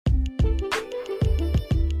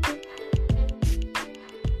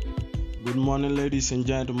Good morning, ladies and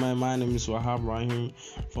gentlemen. My name is Wahab Rahim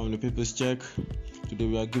from the People's Check. Today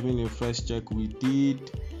we are giving a fresh check we did,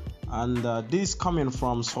 and this coming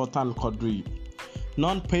from Sultan Quadri.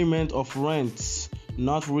 Non-payment of rents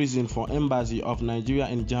not reason for Embassy of Nigeria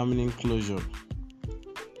in Germany closure.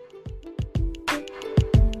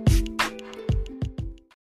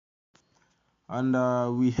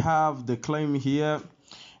 And we have the claim here.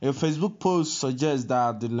 A Facebook post suggests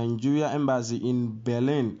that the Nigeria embassy in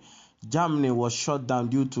Berlin, Germany, was shut down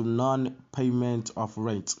due to non-payment of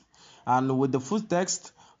rent. And with the full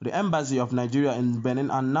text, the embassy of Nigeria in Berlin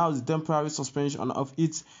announced the temporary suspension of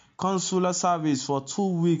its consular service for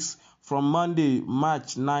 2 weeks from Monday,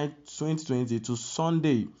 March 9, 2020 to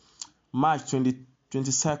Sunday, March 22nd,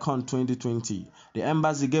 2020. The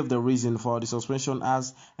embassy gave the reason for the suspension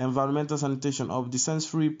as environmental sanitation of the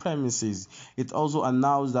sensory premises. It also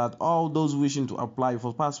announced that all those wishing to apply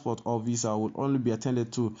for passport or visa would only be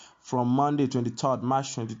attended to from Monday, 23rd March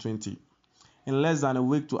 2020. In less than a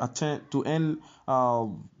week to end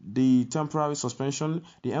the temporary suspension,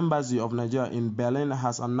 the Embassy of Nigeria in Berlin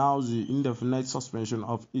has announced the indefinite suspension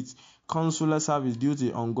of its consular service due to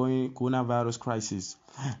the ongoing coronavirus crisis.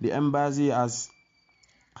 The embassy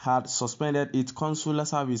had suspended its consular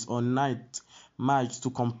service on 9th March to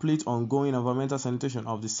complete ongoing environmental sanitation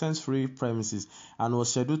of the sensory premises and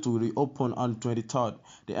was scheduled to reopen on 23rd.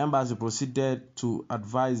 The embassy proceeded to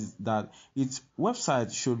advise that its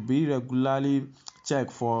website should be regularly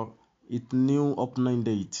checked for its new opening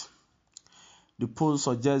date. The post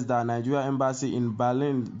suggests that Nigeria embassy in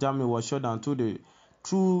Berlin, Germany, was shut down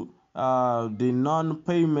through the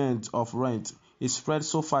non-payment of rent. It spread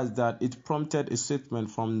so fast that it prompted a statement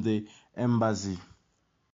from the embassy.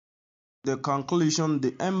 The conclusion: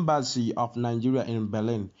 the Embassy of Nigeria in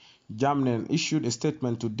Berlin, Germany, issued a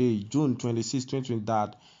statement today, June 26, 2020,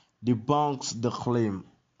 that debunks the claim.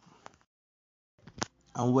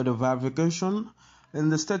 And with the verification, in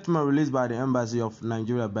the statement released by the Embassy of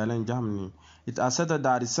Nigeria, Berlin, Germany, it asserted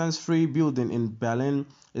that the sensory building in Berlin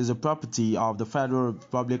is the property of the Federal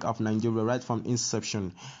Republic of Nigeria right from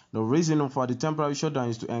inception. The reason for the temporary shutdown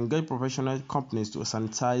is to engage professional companies to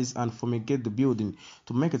sanitize and fumigate the building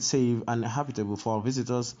to make it safe and habitable for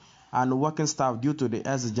visitors and working staff due to the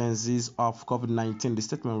exigencies of COVID-19, the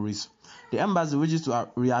statement reads. The embassy wishes to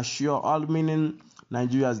reassure all meaning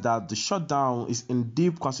Nigerians that the shutdown is in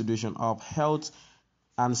deep consideration of health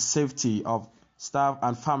and safety of staff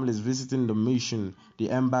and families visiting the mission, the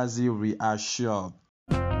embassy reassured.